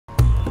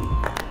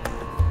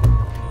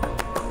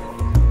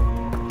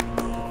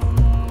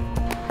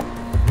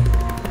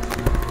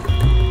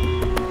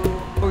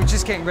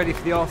getting ready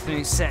for the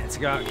afternoon set to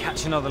go out and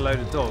catch another load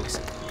of dogs,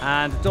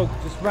 and the dog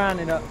just ran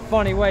in a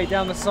funny way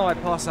down the side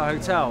past our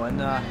hotel, and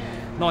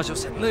Nigel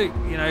said, "Luke,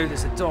 you know,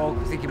 there's a dog,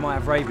 I think it might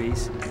have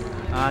rabies,"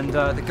 and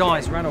the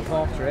guys ran off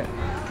after it,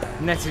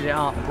 netted it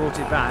up and brought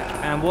it back,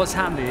 and what's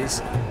happened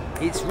is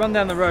it's run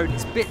down the road,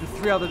 it's bitten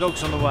 3 other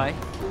dogs on the way,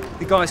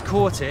 the guys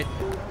caught it,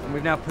 and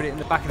we've now put it in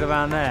the back of the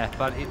van there,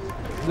 but it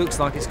looks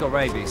like it's got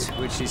rabies,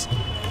 which is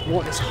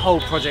what this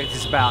whole project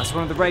is about. It's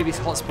one of the rabies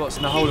hotspots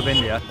in the whole of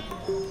India.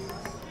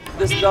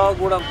 This dog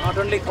would have not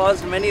only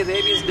caused many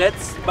rabies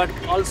deaths, but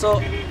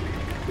also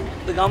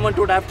the government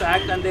would have to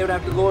act and they would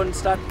have to go and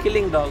start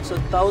killing dogs. So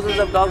thousands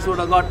of dogs would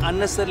have got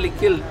unnecessarily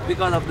killed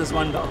because of this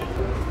one dog.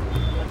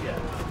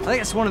 I think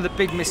that's one of the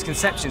big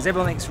misconceptions.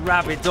 Everyone thinks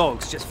rabid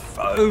dogs, just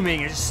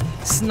foaming and just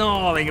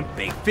snarling and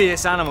big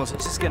fierce animals,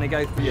 it's just going to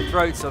go through your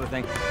throat sort of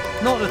thing.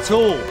 Not at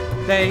all.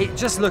 They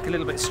just look a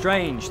little bit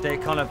strange. They're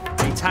kind of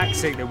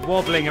ataxic, they're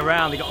wobbling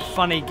around, they've got a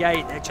funny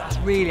gait, they're just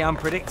really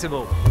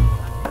unpredictable.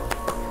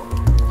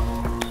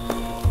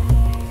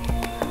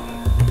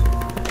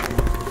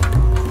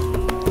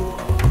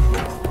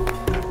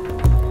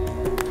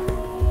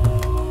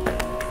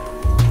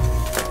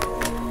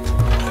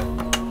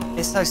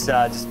 It's so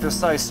sad, I just feel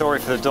so sorry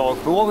for the dog,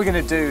 but what we're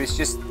going to do is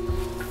just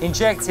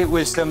inject it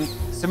with some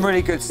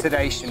really good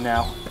sedation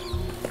now.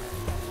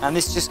 And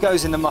this just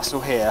goes in the muscle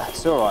here.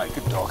 It's all right,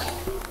 good dog.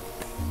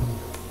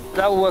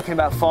 That will work in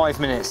about 5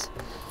 minutes.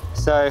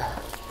 So,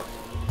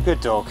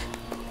 good dog.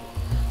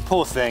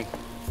 Poor thing.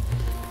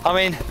 I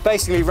mean,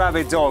 basically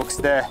rabid dogs,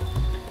 they're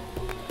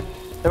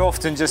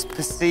often just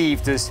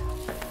perceived as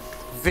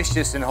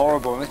vicious and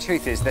horrible, and the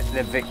truth is that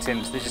they're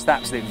victims. They're just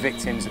absolute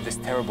victims of this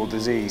terrible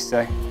disease.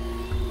 So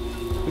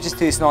we just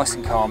do this nice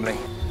and calmly.